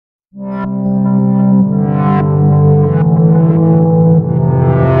Hello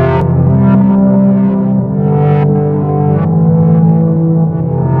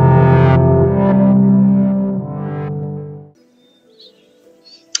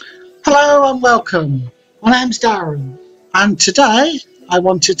and welcome. My name's Darren, and today I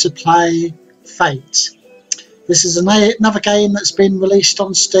wanted to play Fate. This is another game that's been released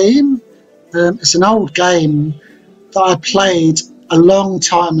on Steam. It's an old game that I played a long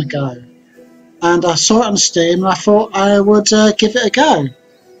time ago, and I saw it on Steam and I thought I would give it a go.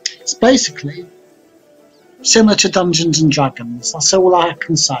 It's basically similar to Dungeons and Dragons. That's all I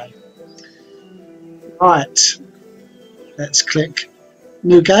can say. Right, let's click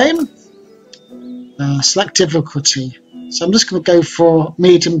New Game. Select difficulty. So I'm just going to go for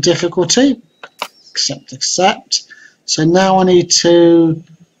medium difficulty. Accept. So now I need to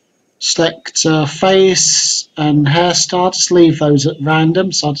select face and hairstyle. Just leave those at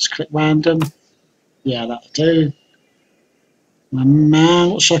random. So I'll just click random. Yeah, that'll do. My man,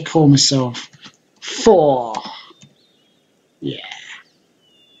 what should I call myself? 4. Yeah,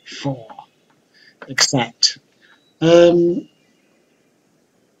 4. Accept.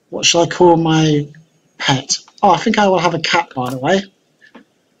 What shall I call my pet? Oh, I think I will have a cat, by the way.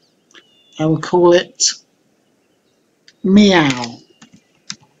 I will call it Meow.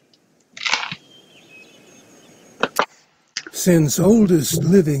 Since oldest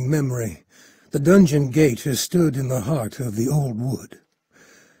living memory, the dungeon gate has stood in the heart of the old wood.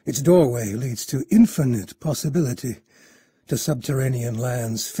 Its doorway leads to infinite possibility, to subterranean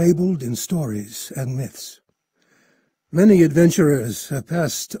lands fabled in stories and myths. Many adventurers have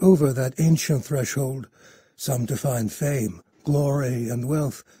passed over that ancient threshold, some to find fame, glory, and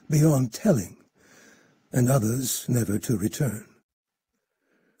wealth beyond telling, and others never to return.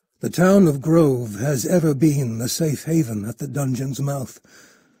 The town of Grove has ever been the safe haven at the dungeon's mouth,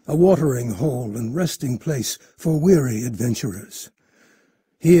 a watering hole and resting place for weary adventurers.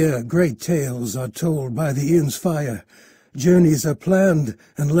 Here great tales are told by the inn's fire, journeys are planned,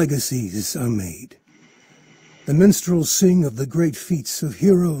 and legacies are made. The minstrels sing of the great feats of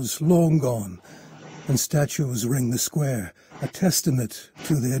heroes long gone, and statues ring the square, a testament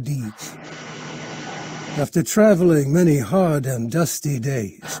to their deeds. After traveling many hard and dusty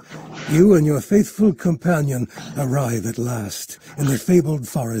days, you and your faithful companion arrive at last in the fabled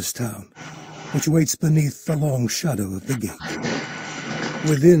forest town, which waits beneath the long shadow of the gate.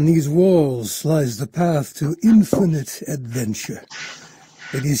 Within these walls lies the path to infinite adventure.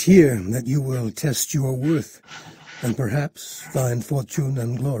 It is here that you will test your worth, and perhaps find fortune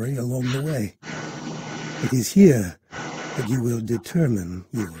and glory along the way. It is here that you will determine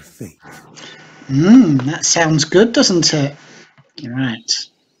your fate. That sounds good, doesn't it? Right.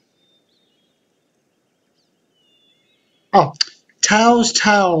 Oh, Tales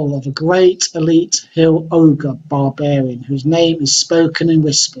tell of a great elite hill ogre barbarian whose name is spoken in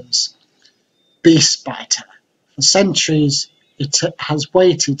whispers. Beastbiter. For centuries, it has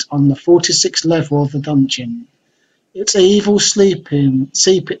waited on the 46th level of the dungeon. Its evil seeping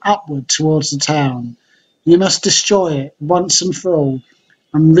upward towards the town. You must destroy it once and for all,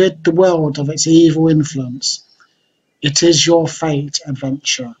 and rid the world of its evil influence. It is your fate,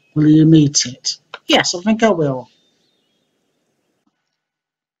 adventurer. Will you meet it? Yes, I think I will.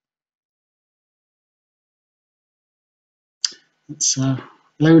 It's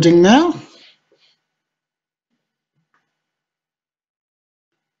loading now.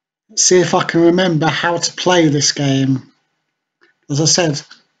 Let's see if I can remember how to play this game. As I said,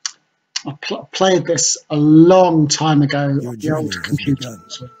 I played this a long time ago on the old computer.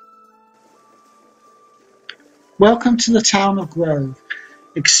 Welcome to the town of Grove.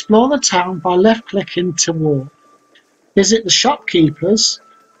 Explore the town by left-clicking to walk. Visit the shopkeepers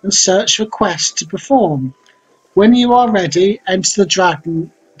and search for quests to perform. When you are ready, enter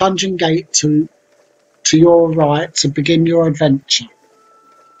the dungeon gate to your right to begin your adventure.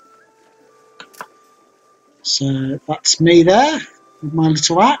 So that's me there with my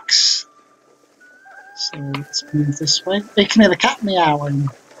little axe. So let's move this way. You can hear the cat meowing.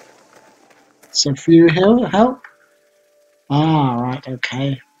 So for you help. Ah, right,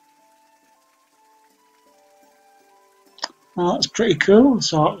 okay. Well, that's pretty cool.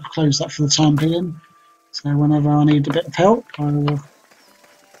 So I'll close that for the time being. So whenever I need a bit of help, I will have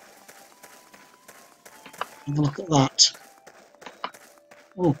a look at that.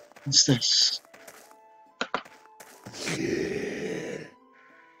 Oh, what's this?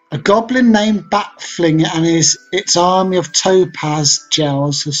 A goblin named Batfling and its army of topaz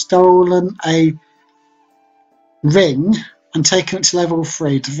gels has stolen a ring and taken it to level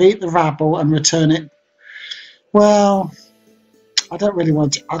 3. Defeat the rabble and return it. Well, I don't really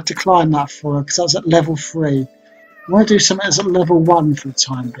want to. I'll decline that for her because that's at level 3. I want to do something that's at level 1 for the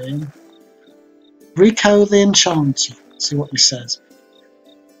time being. Rico the Enchanter. See what he says.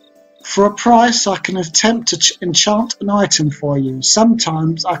 For a price, I can attempt to enchant an item for you.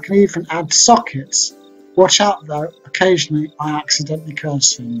 Sometimes I can even add sockets. Watch out though, occasionally I accidentally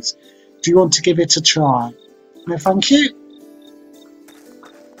curse things. Do you want to give it a try? No, thank you.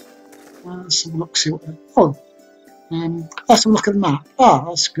 Let's have a look, see what. Let's have a look at the map. Ah,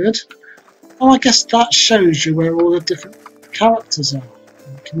 that's good. Oh, I guess that shows you where all the different characters are.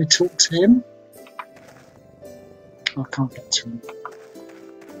 Can we talk to him? Oh, I can't get to him.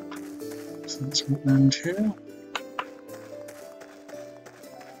 So let's walk around here.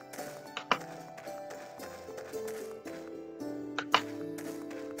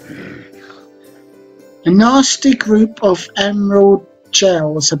 A nasty group of emerald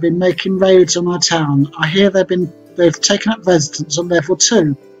gels have been making raids on our town. I hear they've taken up residence on level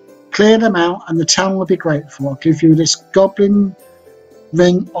 2. Clear them out and the town will be grateful. I'll give you this goblin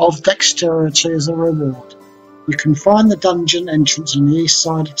ring of dexterity as a reward. You can find the dungeon entrance on the east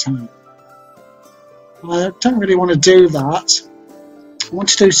side of town. I don't really want to do that. I want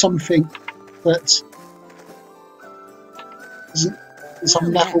to do something that is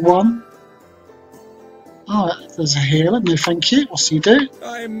on level 1. Oh, there's a healer. No, thank you. What's he do?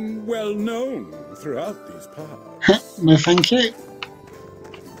 I'm well known throughout these parts. No, thank you.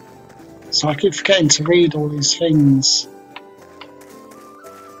 So I keep forgetting to read all these things.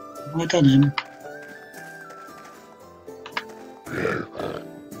 Have I done him?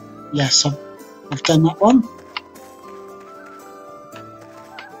 Yes, I've done that one.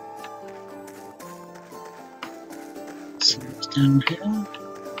 So it's down here.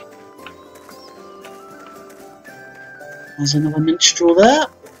 There's another minstrel there.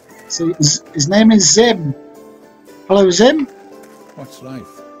 So his name is Zim. Hello, Zim. What's life?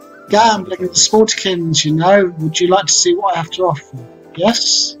 Gambling at the Sportkins, you know. Would you like to see what I have to offer?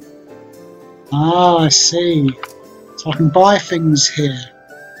 Yes? Ah, I see. So I can buy things here.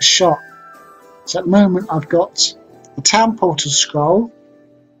 A shop. So at the moment I've got a town portal scroll,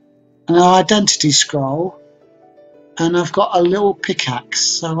 an identity scroll, and I've got a little pickaxe.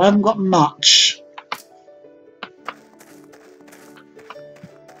 So I haven't got much.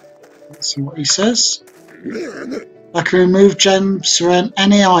 Let's see what he says. I can remove gems from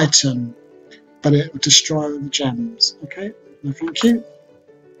any item, but it will destroy the gems. Okay, no thank you.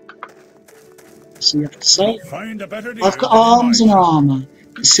 See what you have to say. Find a better deal. I've got arms and armour.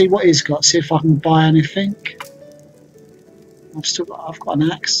 Let's see what he's got, see if I can buy anything. I've got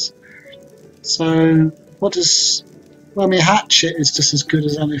an axe. So what does, well, my hatchet is just as good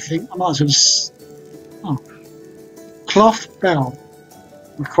as anything. I might as well just, cloth belt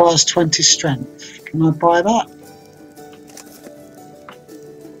requires 20 strength. Can I buy that?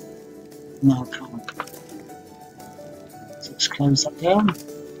 No, I can't. So let's close that down.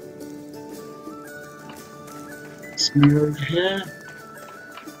 Let's move over here.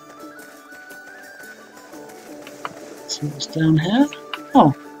 See what's down here.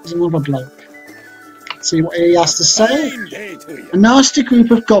 Oh, there's another bloke. See what he has to say. A nasty group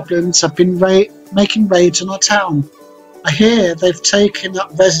of goblins have been making raids on our town. I hear they've taken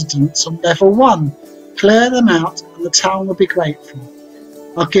up residence on level 1. Clear them out and the town will be grateful.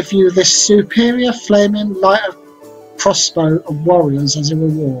 I'll give you this superior flaming light of crossbow of warriors as a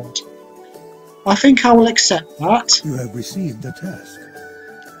reward. I think I will accept that. You have received the task.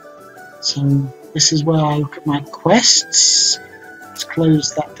 So this is where I look at my quests. Let's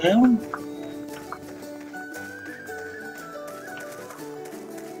close that down.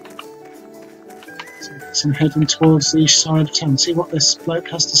 So I'm heading towards the east side of town. See what this bloke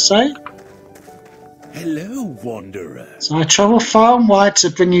has to say. Hello, wanderer. So I travel far and wide to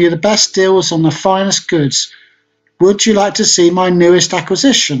bring you the best deals on the finest goods. Would you like to see my newest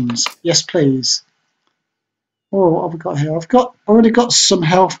acquisitions? Yes, please. Oh, what have we got here? I've already got some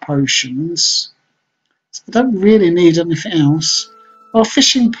health potions. So I don't really need anything else. Oh, a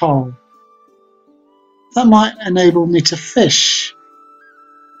fishing pole. That might enable me to fish.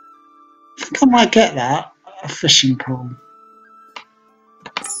 I think I might get that. A fishing pole.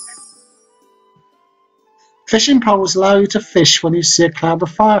 Fishing poles allow you to fish when you see a cloud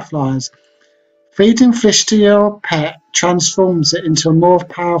of fireflies. Feeding fish to your pet transforms it into more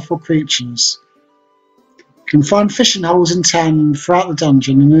powerful creatures. You can find fishing holes in town and throughout the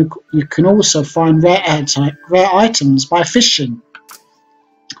dungeon, and you can also find rare items by fishing.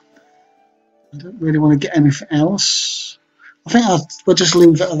 I don't really want to get anything else. I think we'll just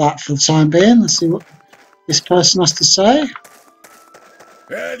leave it at that for the time being. Let's see what this person has to say.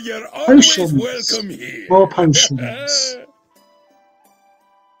 Well, you're always welcome here. More potions.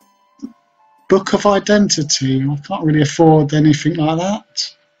 Book of Identity. I can't really afford anything like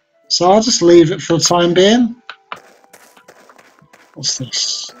that, so I'll just leave it for the time being. What's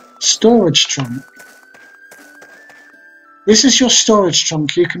this? Storage trunk. This is your storage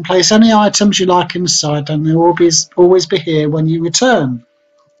trunk. You can place any items you like inside, and they'll always be here when you return.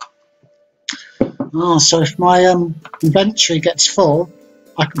 Ah, so if my inventory gets full,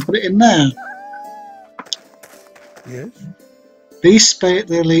 I can put it in there. Yes? Beast-Bait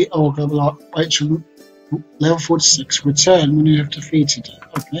the Elite Ogre block, which from level 46. Return when you have defeated it.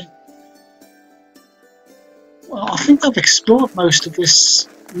 Okay. Well, I think I've explored most of this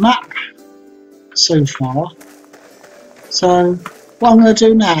map so far. So what I'm going to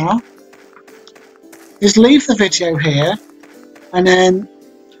do now is leave the video here, and then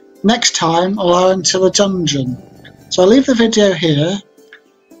next time I'll go into the dungeon. So I'll leave the video here,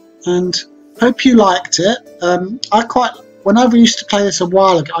 and hope you liked it. When I used to play this a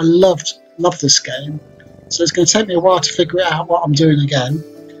while ago, I loved this game. So it's going to take me a while to figure out what I'm doing again.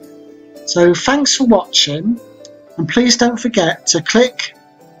 So thanks for watching, and please don't forget to click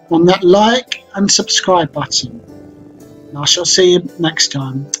on that like and subscribe button. And I shall see you next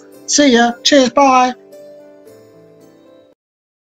time. See ya. Cheers. Bye.